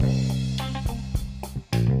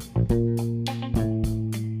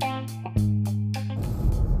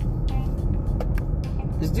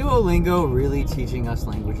Duolingo really teaching us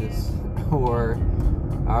languages? Or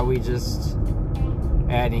are we just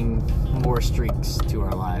adding more streaks to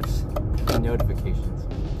our lives and notifications?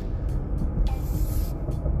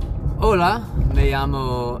 Hola, me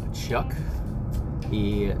llamo Chuck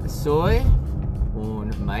y soy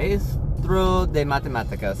un maestro de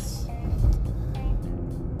matemáticas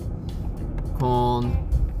con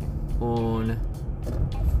un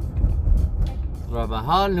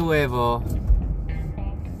trabajo nuevo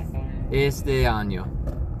este año.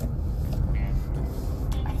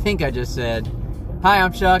 I think I just said, hi,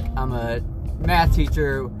 I'm Chuck. I'm a math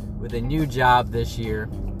teacher with a new job this year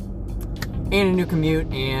and a new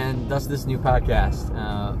commute, and thus this new podcast.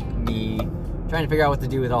 Me trying to figure out what to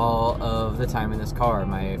do with all of the time in this car.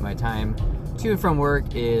 My time to and from work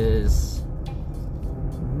is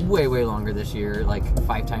way longer this year, like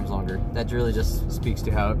 5 times longer. That really just speaks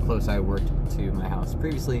to how close I worked to my house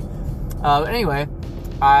previously. Anyway,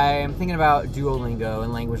 I'm thinking about Duolingo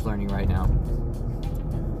and language learning right now.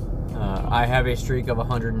 I have a streak of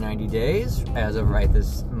 190 days as of right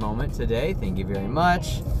this moment today. Thank you very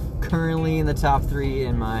much. Currently in the top 3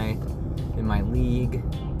 in my league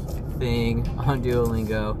thing on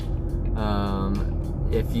Duolingo.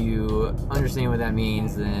 If you understand what that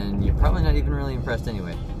means, then you're probably not even really impressed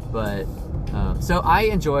anyway. But so I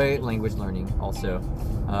enjoy language learning also.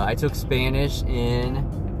 I took Spanish in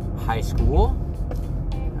high school.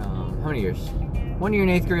 How many years? 1 year in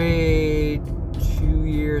 8th grade, 2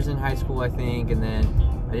 years in high school, I think, and then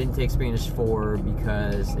I didn't take Spanish 4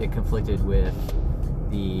 because it conflicted with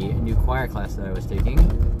the new choir class that I was taking.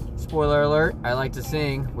 Spoiler alert, I like to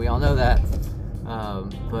sing. We all know that.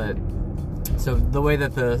 But so the way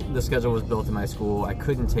that the schedule was built in my school, I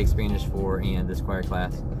couldn't take Spanish 4 and this choir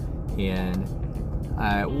class, and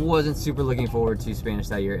I wasn't super looking forward to Spanish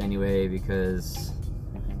that year anyway, because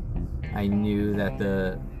I knew that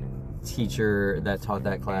the teacher that taught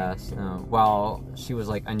that class, while she was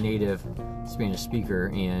like a native Spanish speaker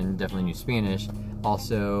and definitely knew Spanish,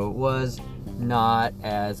 also was not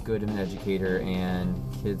as good of an educator, and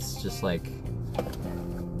kids just like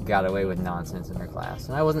got away with nonsense in her class,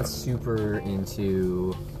 and I wasn't super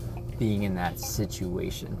into being in that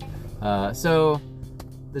situation. So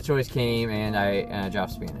the choice came, and I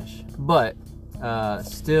dropped Spanish, but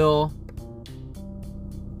still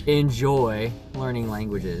enjoy learning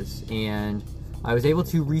languages, and I was able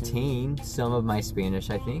to retain some of my Spanish.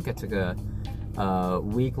 I think I took a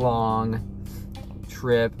week-long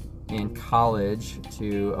trip in college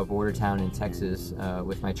to a border town in Texas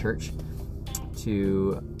with my church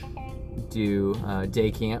to do day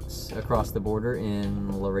camps across the border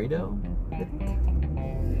in Laredo.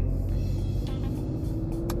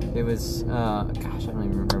 It was, gosh, I don't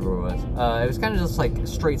even remember where it was. It was kind of just like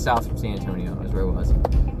straight south from San Antonio is where it was.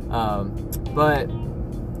 But,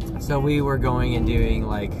 so we were going and doing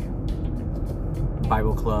like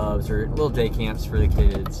Bible clubs or little day camps for the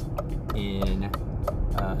kids in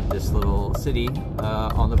this little city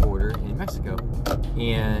on the border in Mexico.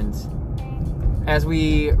 And as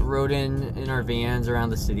we rode in our vans around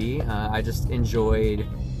the city, I just enjoyed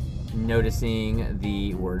noticing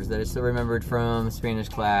the words that I still remembered from Spanish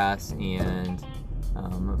class, and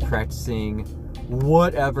practicing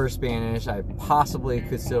whatever Spanish I possibly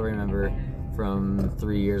could still remember from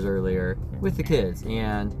 3 years earlier with the kids,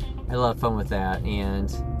 and I had a lot of fun with that. And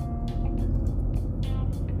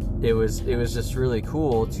it was just really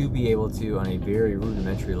cool to be able to, on a very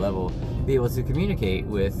rudimentary level, be able to communicate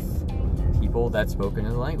with people that spoke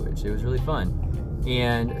another language. It was really fun.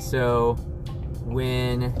 And so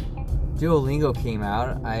when Duolingo came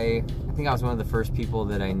out, I think I was one of the first people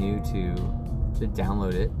that I knew to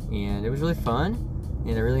download it, and it was really fun,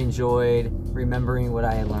 and I really enjoyed remembering what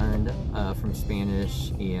I had learned from Spanish,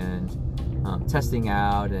 and testing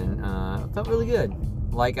out, and felt really good,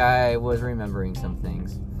 like I was remembering some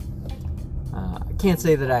things. I can't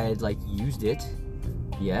say that I had like used it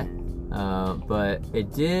yet, but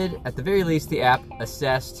it did, at the very least, the app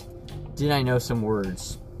assessed, did I know some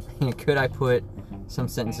words? Could I put some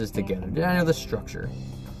sentences together? Did I know the structure?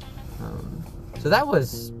 So that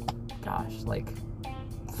was, gosh, like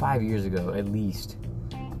 5 years ago at least,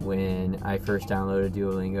 when I first downloaded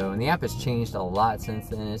Duolingo, and the app has changed a lot since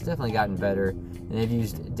then. It's definitely gotten better, and they've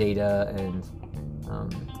used data and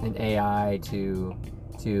AI to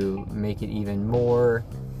make it even more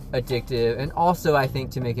addictive, and also I think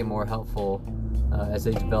to make it more helpful as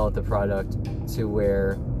they develop the product to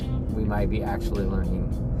where we might be actually learning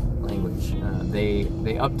language. They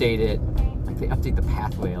update it, like they update the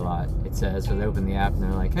pathway a lot, it says. So they open the app and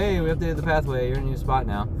they're like, hey, we updated the pathway, you're in a new spot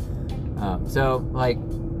now. So like,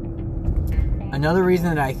 another reason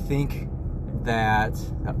that I think that,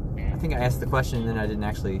 think I asked the question and then I didn't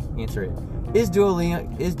actually answer it. Is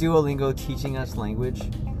Duolingo teaching us language?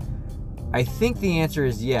 I think the answer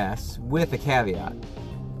is yes, with a caveat.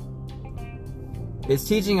 It's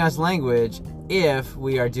teaching us language if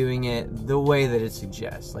we are doing it the way that it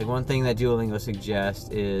suggests. Like, one thing that Duolingo suggests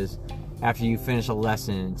is after you finish a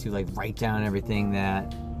lesson to like write down everything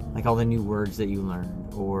that, like all the new words that you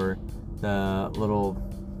learned or the little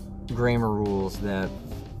grammar rules that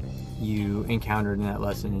you encountered in that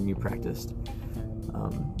lesson and you practiced.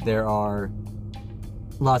 There are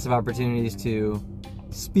lots of opportunities to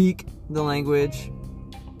speak the language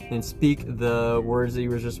and speak the words that you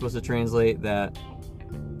were just supposed to translate, that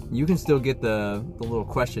you can still get the little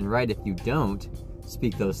question right if you don't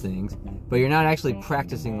speak those things, but you're not actually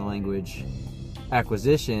practicing the language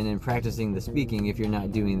acquisition and practicing the speaking if you're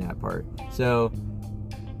not doing that part. So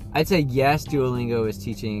I'd say yes, Duolingo is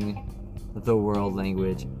teaching the world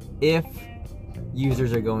language if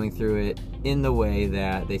users are going through it in the way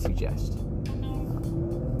that they suggest.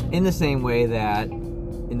 In the same way that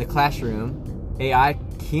in the classroom, AI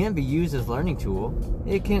can be used as a learning tool,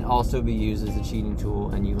 it can also be used as a cheating tool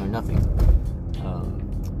and you learn nothing.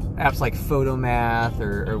 Apps like Photomath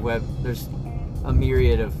or web, there's a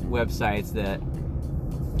myriad of websites that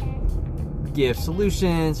give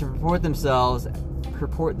solutions and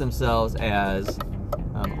purport themselves as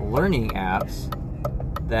learning apps,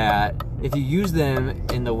 that if you use them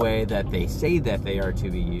in the way that they say that they are to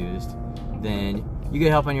be used, then you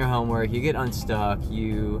get help on your homework, you get unstuck,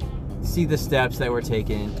 you see the steps that were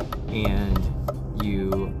taken, and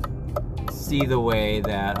you see the way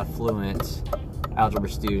that a fluent algebra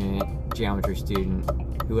student, geometry student,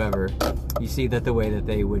 whoever, you see that the way that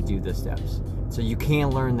they would do the steps. So you can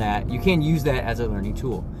learn that, you can use that as a learning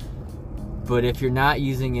tool. But if you're not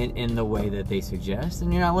using it in the way that they suggest,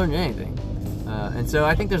 then you're not learning anything. And so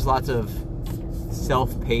I think there's lots of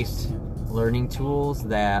self-paced learning tools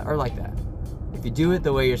that are like that. If you do it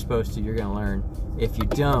the way you're supposed to, you're going to learn. If you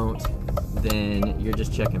don't, then you're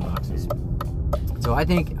just checking boxes. So I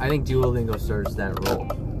think Duolingo serves that role.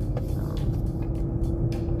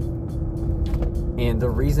 And the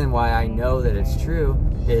reason why I know that it's true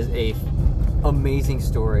is a amazing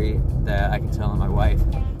story that I can tell my wife.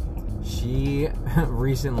 She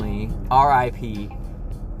recently, RIP,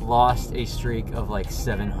 lost a streak of like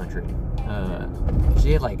 700.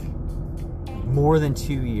 She had like more than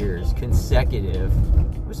 2 years consecutive,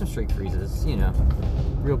 with some streak freezes, you know,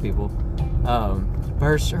 real people.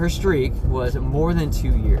 But her streak was more than 2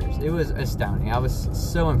 years. It was astounding. I was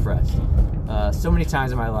so impressed. So many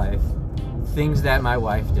times in my life, things that my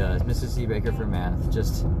wife does, Mrs. C. Baker for math,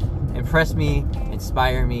 just impress me,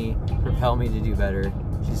 inspire me, propel me to do better.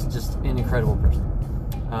 She's just an incredible person.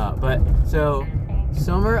 But so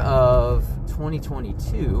summer of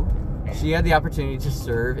 2022, she had the opportunity to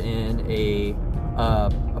serve in a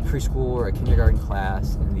preschool or a kindergarten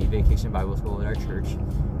class in the Vacation Bible School at our church,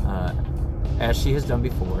 as she has done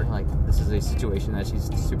before. Like, this is a situation that she's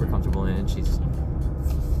super comfortable in. She's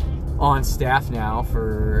on staff now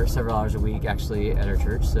for several hours a week, actually, at our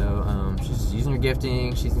church. So she's using her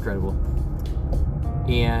gifting. She's incredible.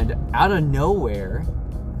 And out of nowhere,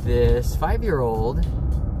 this 5-year-old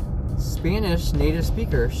Spanish native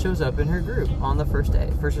speaker shows up in her group on the first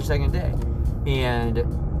or second day. And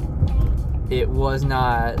it was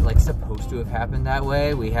not like supposed to have happened that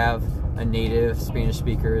way. We have a native Spanish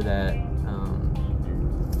speaker that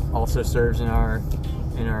also serves in our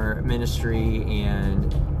ministry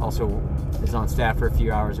and also is on staff for a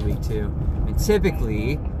few hours a week too. And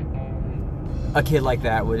typically a kid like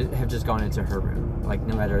that would have just gone into her room, like,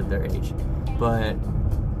 no matter their age. But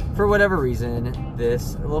for whatever reason,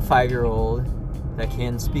 this little 5-year-old that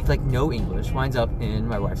can speak like no English winds up in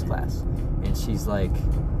my wife's class. And she's like,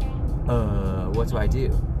 what do I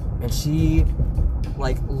do? And she,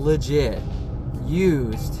 like, legit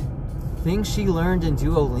used things she learned in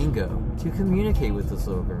Duolingo to communicate with this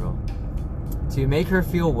little girl, to make her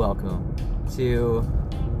feel welcome, to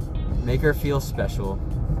make her feel special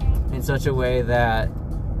in such a way that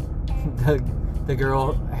the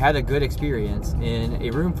girl had a good experience in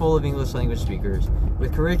a room full of English language speakers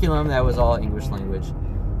with curriculum that was all English language,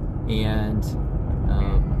 and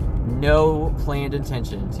no planned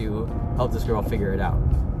intention to help this girl figure it out.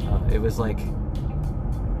 It was like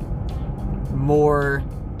more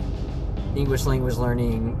English language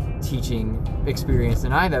learning, teaching experience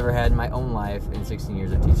than I've ever had in my own life in 16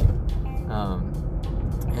 years of teaching.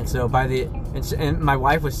 And so and my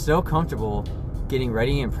wife was so comfortable getting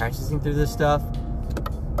ready and practicing through this stuff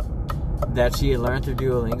that she had learned through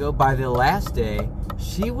Duolingo. By the last day,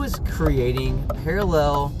 she was creating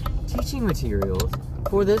parallel teaching materials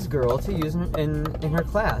for this girl to use in her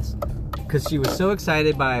class, because she was so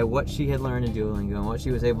excited by what she had learned in Duolingo and what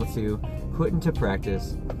she was able to put into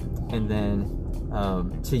practice, and then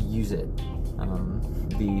to use it.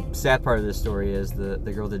 The sad part of this story is the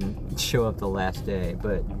girl didn't show up the last day,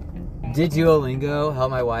 but did Duolingo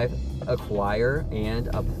help my wife acquire and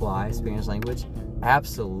apply Spanish language?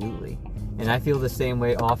 Absolutely. And I feel the same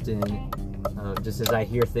way often, just as I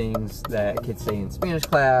hear things that kids say in Spanish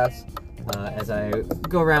class, as I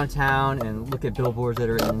go around town and look at billboards that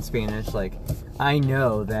are in Spanish. Like, I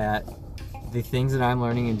know that the things that I'm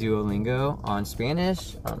learning in Duolingo on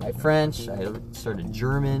Spanish, on my French, I started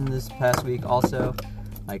German this past week also.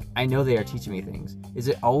 Like, I know they are teaching me things. Is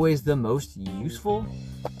it always the most useful?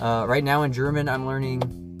 Right now in German, I'm learning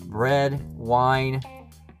bread, wine,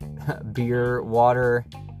 beer, water,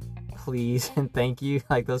 please, and thank you,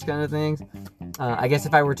 like those kind of things. I guess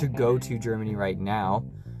if I were to go to Germany right now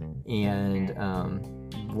and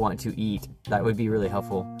want to eat, that would be really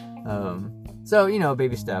helpful. So, you know,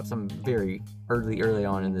 baby steps. I'm very early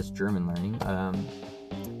on in this German learning,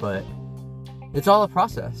 but it's all a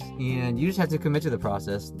process, and you just have to commit to the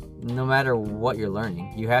process. No matter what you're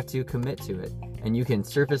learning, you have to commit to it. And you can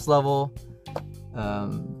surface level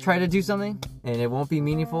try to do something and it won't be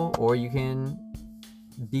meaningful, or you can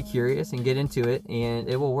be curious and get into it and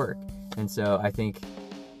it will work. And so I think,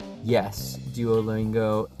 yes,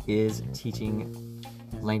 Duolingo is teaching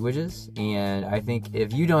languages, and I think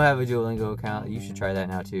if you don't have a Duolingo account, you should try that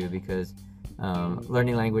now too, because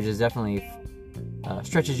learning languages definitely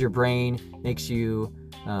stretches your brain, makes you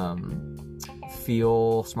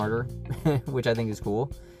feel smarter, which I think is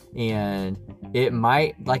cool. And it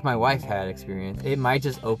might, like my wife had experience, it might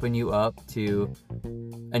just open you up to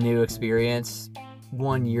a new experience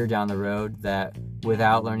 1 year down the road that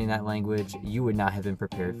without learning that language, you would not have been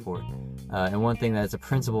prepared for. And one thing that's a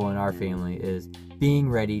principle in our family is being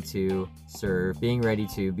ready to serve, being ready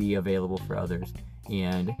to be available for others.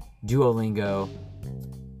 And Duolingo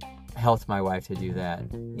helped my wife to do that.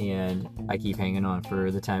 And I keep hanging on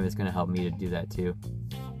for the time it's going to help me to do that too.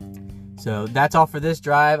 So that's all for this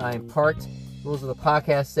drive. I'm parked. Rules of the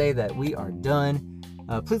podcast say that we are done.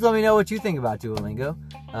 Please let me know what you think about Duolingo.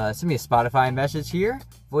 Send me a Spotify message here,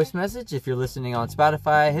 voice message. If you're listening on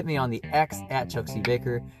Spotify, hit me on the X at Chuck C.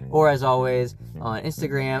 Baker, or as always on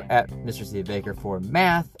Instagram at Mr. C. Baker for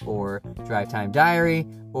math or Drive Time Diary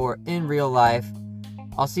or in real life.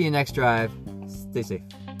 I'll see you next drive. Stay safe.